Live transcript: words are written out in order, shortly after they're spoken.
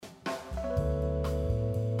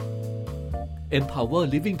Empower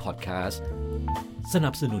Living Podcast สนั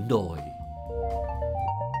บสนุนโดย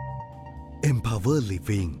Empower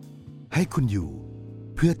Living ให้คุณอยู่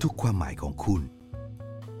เพื่อทุกความหมายของคุณ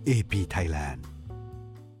EP Thailand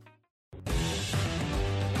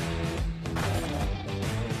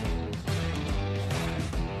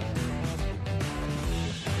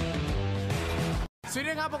สวัส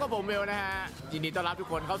ดีครับพบกับผมเวลนะฮะยินดีต้อนรับทุก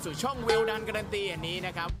คนเข้าสู่ช่องเวลดันการันตีอันนี้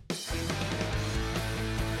นะครับ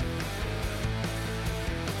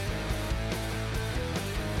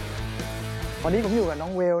วันนี้ผมอยู่กับน้อ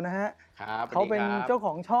งเวลนะฮะ ครับ เขาเป็นเจ้าข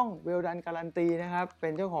องช่องเวลดันการันตีนะครับเป็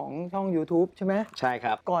นเจ้าของช่อง YouTube ใช่ไหมใช่ค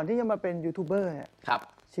รับก่อนที่จะมาเป็นยูทูบเบอร์เนี่ยครับ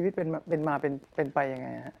ชีวิตเป็นไปยังไง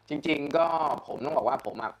ฮะจริงๆก็ผมต้องบอกว่าผ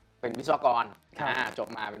มเป็นวิศวกรจบ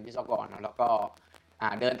มาเป็นวิศวกรแล้วก็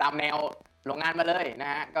เดินตามแนวโรงงานมาเลยนะ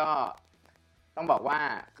ฮะก็ต้องบอกว่า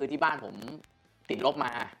คือที่บ้านผมติดลบม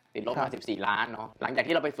า14 ล้านเนาะหลังจาก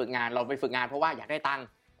ที่เราไปฝึกงานเพราะว่าอยากได้ตังค์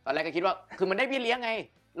ตอนแรกก็คิดว่าคือมันได้เบี้ยเลี้ยงไง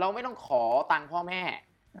เราไม่ต้องขอตังค์พ่อแม่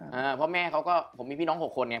พ่อแม่เขาก็ผมมีพี่น้อง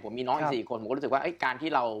6 คนเนี่ยผมมีน้องอีก4 คนผมก็รู้สึกว่าการที่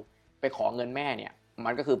เราไปขอเงินแม่เนี่ยมั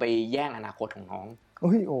นก็คือไปแย่งอนาคตของน้องโ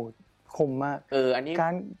อ้คมมากอันนี้กา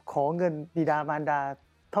รขอเงินบิดามารดา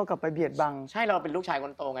เท่ากับไปเบียดบังใช่เราเป็นลูกชายค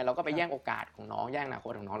นโตไงเราก็ไปแย่งโอกาสของน้องแย่งอนาค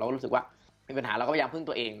ตของน้องเราก็รู้สึกว่ามีปัญหาเราก็พยายามพึ่ง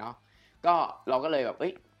ตัวเองเนาะก็เราก็เลยแบบ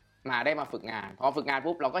มาฝึกงานพอฝึกงาน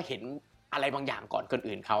ปุ๊บเราก็เห็นอะไรบางอย่างก่อนคน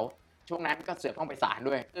อื่นเขาช่วงนั้นก็เสือกต้องไปศาล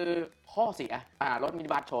ด้วยคือพ่อเสียรถมินิ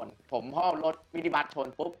บัสชนพ่อรถมินิบัสชน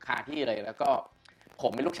ปุ๊บคาที่เลยแล้วก็ผ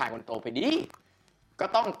มเป็นลูกชายคนโตไปดีก็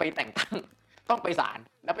ต้องไปแต่งตั้งต้องไปศาล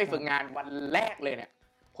แล้วไปฝึกงานวันแรกเลยเนี่ย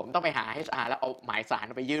ผมต้องไปหา HR แล้วเอาหมายศาล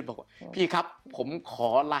ไปยื่นบอกว่าพี่ครับผมขอ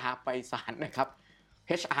ลาไปศาลนะครับ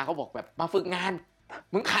HR เขาบอกแบบมาฝึกงาน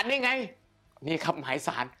มึงขันได้ไงนี่ครับหมายศ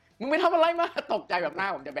าลมึงไม่ทำอะไรมาตกใจแบบหน้า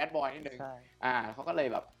ผมจะแบดบอยนิดนึงเขาก็เลย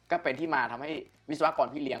แบบก็เป็นที่มาทำให้วิศวกร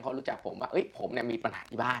พี่เลี้ยงเขารู้จักผมว่าผมเนี่ยมีปัญหา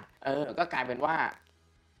ที่บ้านก็กลายเป็นว่า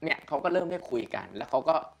เนี่ยเขาก็เริ่มได้คุยกันแล้วเร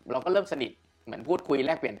าก็เริ่มสนิทเหมือนพูดคุยแ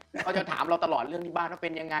ลกเปลี่ยนเขาจะถามเราตลอดเรื่องที่บ้านว่าเป็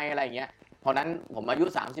นยังไงอะไรอย่างเงี้ยพอนั้นผมอายุ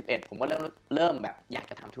31ผมก็เริ่มแบบอยาก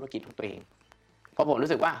จะทำธุรกิจของตัวเองเพราะผมรู้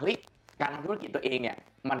สึกว่าเฮ้ยการทำธุรกิจตัวเองเนี่ย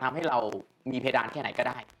มันทำให้เรามีเพดานแค่ไหนก็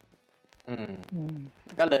ได้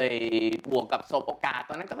ก็เลยบวกกับสบโอกาส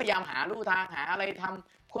ตอนนั้นก็พยายามหาลู่ทางหาอะไรท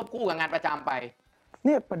ำควบคู่กับงานประจำไปเ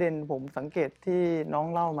นี่ยประเด็นผมสังเกตที่น้อง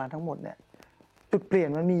เล่ามาทั้งหมดเนี่ยจุดเปลี่ยน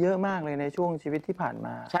มันมีเยอะมากเลยในช่วงชีวิตที่ผ่านม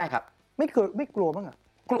าใช่ครับไม่กลัวบ้างอ่ะ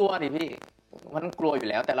กลัวดิพี่มันกลัวอยู่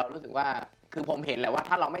แล้วแต่เรารู้สึกว่าคือผมเห็นแล้วว่า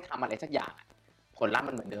ถ้าเราไม่ทำอะไรสักอย่างผลลัพธ์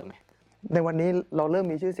มันเหมือนเดิมไหมในวันนี้เราเริ่ม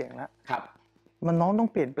มีชื่อเสียงแล้วครับมันน้องต้อง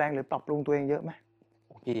เปลี่ยนแปลงหรือปรับปรุงตัวเองเยอะไหม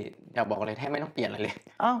พี่อยากบอกเลยแทบไม่ต้องเปลี่ยนอะไรเลย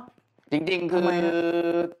อ้าวจริงๆคือ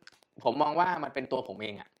ผมมองว่ามันเป็นตัวผมเอ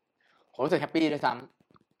งอ่ะผมรู้สึกแฮปปี้ด้วยซ้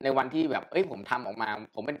ำในวันที่แบบผมทำออกมา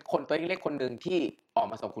ผมเป็นคนตัวเล็กๆคนหนึ่งที่ออก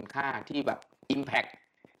มาส่งคุณค่าที่แบบ impact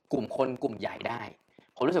กลุ่มคนกลุ่มใหญ่ได้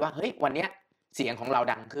ผมรู้สึกว่าวันนี้เสียงของเรา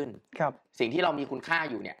ดังขึ้นครับสิ่งที่เรามีคุณค่า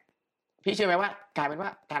อยู่เนี่ยพี่เชื่อไหมว่ากลายเป็นว่า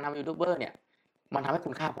การทำยูทูบเบอร์เนี่ยมันทำให้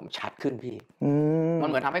คุณค่าผมชัดขึ้นพี่มัน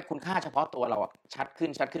เหมือนทำให้คุณค่าเฉพาะตัวเราชัดขึ้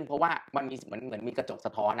นเพราะว่ามันมีเหมือนมีกระจกส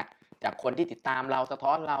ะท้อนจากคนที่ติดตามเราสะท้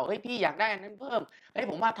อนเราพี่อยากได้อันนั้นเพิ่ม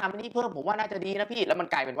ผมว่าทำอันนี้เพิ่มผมว่าน่าจะดีนะพี่แล้วมัน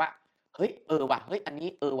กลายเป็นว่าว่ะอันนี้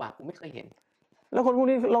ว่ะกูไม่เคยเห็นแล้วคนพวก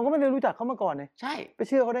นี้เราก็ไม่ได้รู้จักเขามาก่อนเลยใช่ไปเ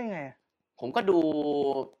ชื่อเขาได้ไงผมก็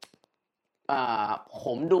ผ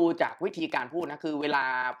มดูจากวิธีการพูดนะคือเวลา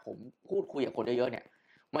ผมพูดคุยกับคนเยอะๆเนี่ย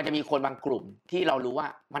มันจะมีคนบางกลุ่มที่เรารู้ว่า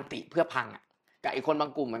มันติเพื่อพังกับอีกคนบา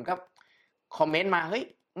งกลุ่มมันก็คอมเมนต์มา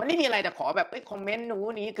มันไม่มีอะไรแต่ขอแบบคอมเมนต์นู้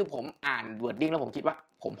นนี้คือผมอ่านวอร์ดดิ้งแล้วผมคิดว่า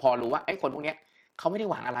ผมพอรู้ว่าคนพวกนี้เขาไม่ได้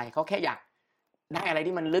หวังอะไรเขาแค่อยากได้อะไร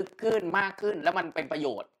ที่มันลึกขึ้นมากขึ้นแล้วมันเป็นประโย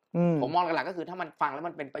ชน์ผมมองหลักๆก็คือถ้ามันฟังแล้ว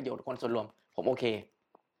มันเป็นประโยชน์คนส่วนรวมผมโอเค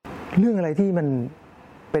เรื่องอะไรที่มัน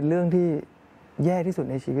เป็นเรื่องที่แย่ที่สุด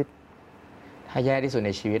ในชีวิตถ้าแย่ที่สุดใน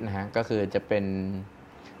ชีวิตนะฮะก็คือจะเป็น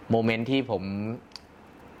โมเมนต์ที่ผม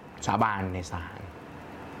สาบานในศาล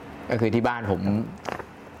ก็คือที่บ้านผม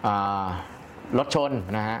รถชน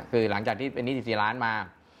นะฮะคือหลังจากที่เป็นหนี้14 ล้านมา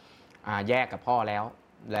แยกกับพ่อแล้ว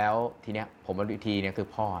ทีเนี้ยผมมาดูทีเนี่ยคือ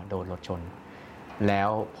พ่อโดนรถชนแล้ว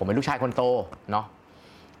ผมเป็นลูกชายคนโตเนาะ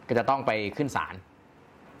ก็จะต้องไปขึ้นศาล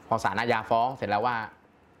พอศาลอาญาฟ้องเสร็จแล้วว่า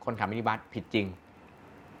คนขับมินิบัสผิดจริง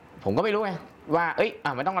ผมก็ไม่รู้ไงว่า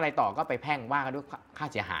ไม่ต้องอะไรต่อก็ไปแพ่งว่ากันด้วยค่า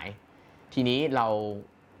เสียหายทีนี้เรา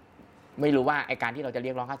ไม่รู้ว่าการที่เราจะเรี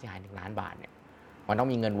ยกร้องค่าเสียหาย1 ล้านบาทเนี่ยมันต้อง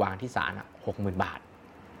มีเงินวางที่ศาล60,000 บาท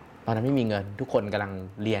ตอนนั้นไม่มีเงินทุกคนกำลัง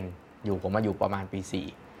เรียนอยู่ผมมาอยู่ประมาณปี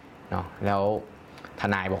4เนาะแล้วท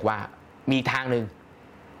นายบอกว่ามีทางนึง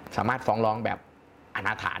สามารถฟ้องร้องแบบอน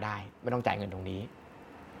าถาได้ไม่ต้องจ่ายเงินตรงนี้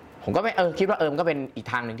ผมก็ไม่คิดว่ามันก็เป็นอีก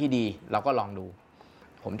ทางนึงที่ดีเราก็ลองดู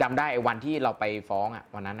ผมจำได้วันที่เราไปฟ้อง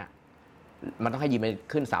วันนั้น มันต้องให้ยืนไป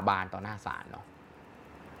ขึ้นสาบานต่อหน้าศาลเนาะ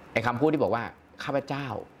ไอ้คำพูดที่บอกว่าข้าพเจ้า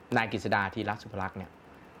นายกฤษดาธีรสุภลักษณ์เนี่ย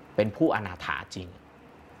เป็นผู้อนาถาจริง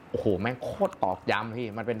โอ้โหแม่งโคตรตอกย้ำพี่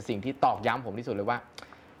มันเป็นสิ่งที่ตอกย้ำผมที่สุดเลยว่า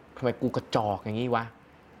ทำไมกูกระจอกอย่างนี้วะ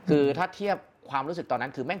คือถ้าเทียบความรู้สึกตอนนั้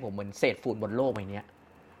นคือแม่งผมเหมือนเศษฝุ่นบนโลกใบนี้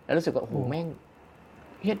แล้วรู้สึกว่าโอ้โหแม่ง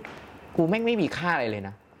เฮ้ยกูแม่งไม่มีค่าอะไรเลยน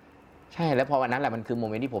ะใช่แล้วพอวันนั้นแหละมันคือโม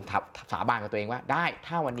เมนต์ที่ผมสาบานกับตัวเองว่าได้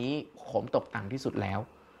ถ้าวันนี้ผมตกต่ำที่สุดแล้ว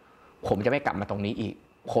ผมจะไม่กลับมาตรงนี้อีก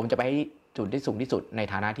ผมจะไปจุดที่สูงที่สุดใน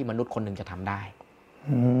ฐานะที่มนุษย์คนหนึ่งจะทำได้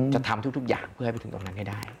จะทำทุกๆอย่างเพื่อให้ไปถึงตรงนั้นให้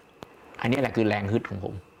ได้อันนี้แหละคือแรงฮึดของผ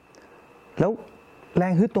มแล้วแร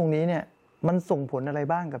งฮึดตรงนี้เนี่ยมันส่งผลอะไร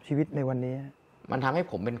บ้างกับชีวิตในวันนี้มันทำให้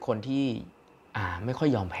ผมเป็นคนที่ไม่ค่อย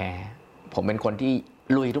ยอมแพ้ผมเป็นคนที่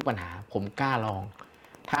ลุยทุกปัญหาผมกล้าลอง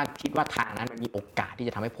ถ้าคิดว่าทางนั้นมันมีโอกาสที่จ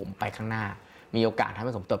ะทำให้ผมไปข้างหน้ามีโอกาสทำใ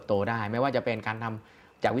ห้ผมเติบโตได้ไม่ว่าจะเป็นการท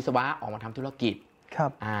ำจากวิศวะออกมาทำธุรกิจครั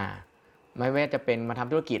บไม่ว่าจะเป็นมาท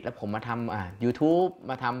ำธุรกิจแล้วผมมาทำYouTube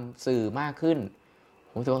มาทำสื่อมากขึ้น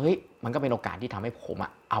ผมรู้สึกว่าเฮ้ยมันก็เป็นโอกาสที่ทำให้ผม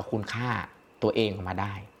เอาคุณค่าตัวเองออกมาไ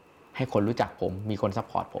ด้ให้คนรู้จักผมมีคนซัพ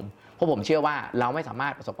พอร์ตผมเพราะผมเชื่อว่าเราไม่สามาร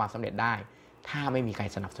ถประสบความสำเร็จได้ถ้าไม่มีใคร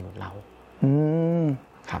สนับสนุนเรา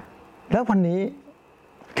ครับแล้ววันนี้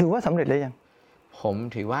ถือว่าสำเร็จเลยยังผม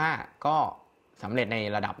ถือว่าก็สำเร็จใน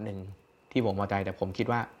ระดับหนึ่งที่ผมพอใจแต่ผมคิด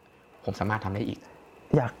ว่าผมสามารถทำได้อีก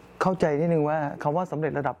อยากเข้าใจนิดนึงว่าคำว่าสำเร็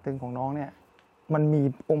จระดับหนึ่งของน้องเนี่ยมันมี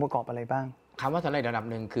องค์ประกอบอะไรบ้างคำว่าสำเร็จระดับ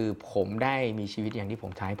หนึ่งคือผมได้มีชีวิตอย่างที่ผ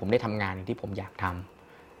มใช้ผมได้ทำงานอย่างที่ผมอยากท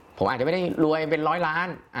ำผมอาจจะไม่ได้รวยเป็น100 ล้าน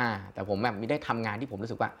แต่ผมแบบมีได้ทำงานที่ผมรู้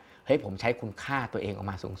สึกว่าเฮ้ยผมใช้คุณค่าตัวเองออก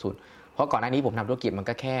มาสูงสุดเพราะก่อนหน้านี้ผมทำธุรกิจมัน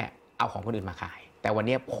ก็แค่เอาของคนอื่นมาขายแต่วัน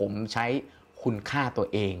นี้ผมใช้คุณค่าตัว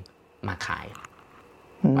เองมาขาย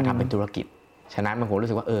มาทำเป็นธุรกิจฉะนั้นผมรู้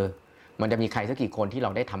สึกว่ามันจะมีใครสักกี่คนที่เรา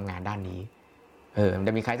ได้ทำงานด้านนี้มัน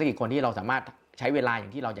จะมีใครสักกี่คนที่เราสามารถใช้เวลาอย่า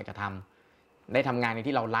งที่เราอยากจะทำได้ทำงานอย่าง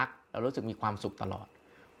ที่เรารักเรารู้สึกมีความสุขตลอด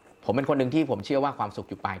ผมเป็นคนหนึ่งที่ผมเชื่อว่าความสุข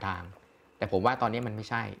อยู่ปลายทางแต่ผมว่าตอนนี้มันไม่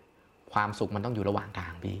ใช่ความสุขมันต้องอยู่ระหว่างทา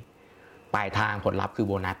งพี่ปลายทางผลลัพธ์คือโ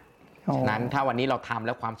บนัสฉะนั้นถ้าวันนี้เราทำแ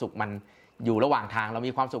ล้วความสุขมันอยู่ระหว่างทางเรา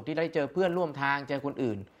มีความสุขที่ได้เจอเพื่อนร่วมทางเจอคน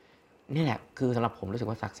อื่นนี่แหละคือสำหรับผมรู้สึก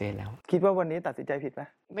ว่าสักเซสแล้วคิดว่าวันนี้ตัดสินใจผิดไหม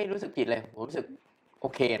ไม่รู้สึกผิดเลยผมรู้สึกโอ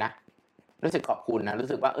เคนะรู้สึกขอบคุณนะรู้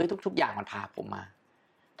สึกว่าทุกอย่างมันพาผมมา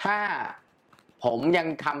ถ้าผมยัง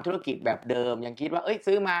ทำธุรกิจแบบเดิมยังคิดว่า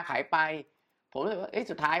ซื้อมาขายไปผมรู้สึกว่า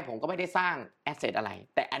สุดท้ายผมก็ไม่ได้สร้างแอสเซทอะไร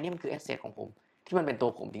แต่อันนี้มันคือแอสเซทของผมที่มันเป็นตัว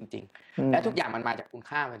ผมจริงๆและทุกอย่างมันมาจากคุณ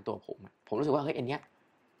ค่าเป็นตัวผมรู้สึกว่าอันเนี้ย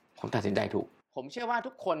ผมตัดสินใจถูกผมเชื่อว่า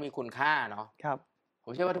ทุกคนมีคุณค่าเนาะครับผ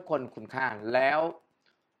มเชื่อว่าทุกคนคุณค่าแล้ว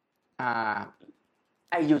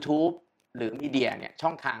YouTube หรือมีเดียเนี่ยช่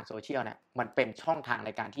องทางโซเชียลเนี่ยมันเป็นช่องทางใน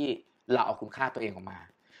การที่เราเอาคุณค่าตัวเองออกมา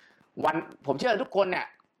ผมเชื่อทุกคนเนี่ย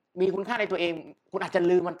มีคุณค่าในตัวเองคุณอาจจะ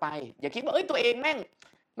ลืมมันไปอย่าคิดว่าตัวเองแม่ง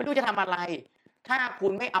ไม่รู้จะทำอะไรถ้าคุ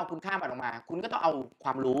ณไม่เอาคุณค่ามันออกมาคุณก็ต้องเอาคว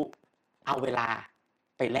ามรู้เอาเวลา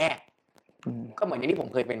ไปแลกก็เหมือนอย่างที่ผม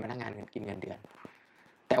เคยเป็นพนักงานกินเงินเดือน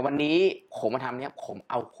แต่วันนี้ผมมาทำเนี่ยผม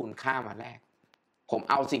เอาคุณค่ามาแลกผม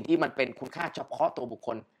เอาสิ่งที่มันเป็นคุณค่าเฉพาะตัวบุคค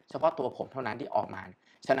ลเฉพาะตัวผมเท่านั้นที่ออกมา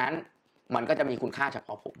ฉะนั้นมันก็จะมีคุณค่าเฉพ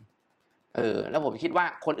าะผมแล้วผมคิดว่า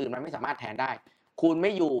คนอื่นมันไม่สามารถแทนได้คุณไ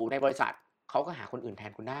ม่อยู่ในบริษัทเขาก็หาคนอื่นแท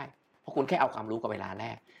นคุณได้เพราะคุณแค่เอาความรู้กับเวลาแล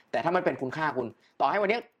กแต่ถ้ามันเป็นคุณค่าคุณต่อให้วัน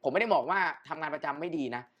นี้ผมไม่ได้บอกว่าทำงานประจำไม่ดี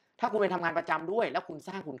นะถ้าคุณไปทำงานประจำด้วยแล้วคุณส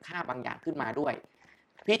ร้างคุณค่าบางอย่างขึ้นมาด้วย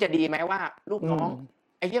พี่จะดีไหมว่าลูกน้อง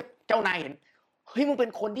ไอ้เหี้ยเจ้านายเห็นเฮ้ยมึงเป็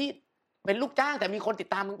นคนที่เป็นลูกจ้างแต่มีคนติด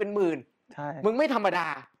ตามมึงเป็นหมื่นมึงไม่ธรรมดา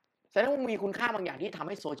แสดงว่ามึงมีคุณค่าบางอย่างที่ทำใ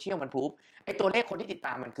ห้โซเชียลมันพรูฟไอ้ตัวเลขคนที่ติดต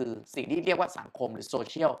ามมันคือสิ่งที่เรียกว่าสังคมหรือโซ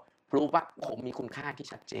เชียลพรูฟว่าผมมีคุณค่าที่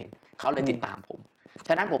ชัดเจนเขาเลยติดตามผมฉ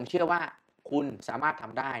ะนั้นผมเชื่อว่าคุณสามารถท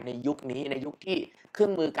ำได้ในยุคนี้ในยุคที่เครื่อ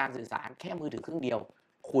งมือการสื่อสารแค่มือถือเครื่องเดียว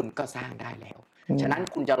คุณก็สร้างได้แล้วฉะนั้น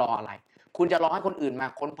คุณจะรออะไรคุณจะรอให้คนอื่นมา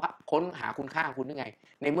ค้นหาคุณค่าคุณได้ไง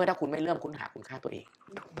ในเมื่อถ้าคุณไม่เริ่มค้นหาคุณค่าตัวเอง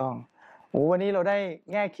ถูกต้องวันนี้เราได้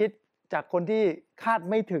แง่คิดจากคนที่คาด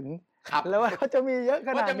ไม่ถึงแล้วว่าเขาจะมีเยอะข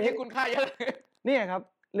นาดนี้จะมีคุณค่าเยอะนี่ครับ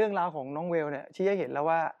เรื่องราวของน้องเวลเนี่ยชี้ให้เห็นแล้ว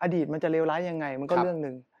ว่าอดีตมันจะเลวร้ายยังไงมันก็เรื่อง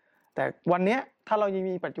นึงแต่วันนี้ถ้าเรายัง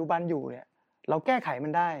มีปัจจุบันอยู่เนี่ยเราแก้ไขมั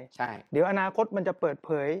นได้ใช่เดี๋ยวอนาคตมันจะเปิดเผ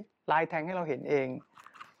ยลายแทงให้เราเห็นเอง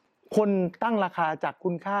คนตั้งราคาจากคุ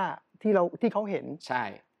ณค่าที่เขาเห็นใช่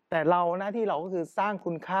แต่เราหน้าที่เราก็คือสร้าง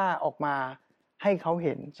คุณค่าออกมาให้เขาเ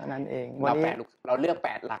ห็นเท่านั้นเองวันนี้เราเลือก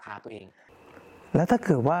8ราคาตัวเองแล้วถ้าเ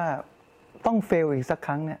กิดว่าต้องเฟลอีกสักค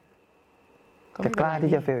รั้งเนี่ยจะกล้า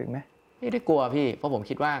ที่จะเฟลอีกไหมไม่ได้กลัวพี่เพราะผม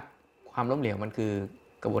คิดว่าความล้มเหลวมันคือ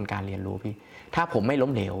กระบวนการเรียนรู้พี่ถ้าผมไม่ล้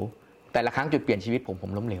มเหลวแต่ละครั้งจุดเปลี่ยนชีวิตผ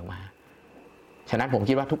มล้มเหลวมาฉะนั้นผม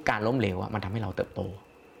คิดว่าทุกการล้มเหลวมันทำให้เราเติบโต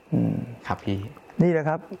ครับพี่ นี่แหละค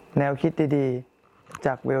รับแนวคิดดีๆจ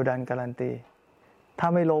ากเวลดันการันตีถ้า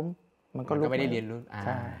ไม่ล้มมันก็ลุกไม่ได้เรียนรู้ใ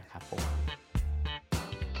ช่ครับผม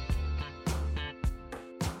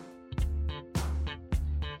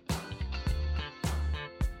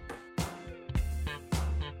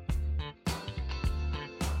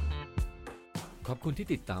ขอบคุณที่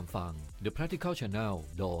ติดตามฟัง The Practical Channel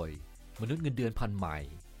โดยมนุษย์เงินเดือนพันใหม่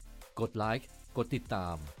กดไลค์กดติดตา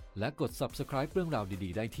มและกด Subscribe เรื่องราวดี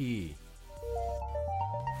ๆได้ที่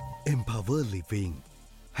Empower Living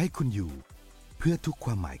ให้คุณอยู่เพื่อทุกคว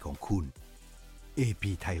ามหมายของคุณ EP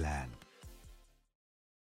Thailand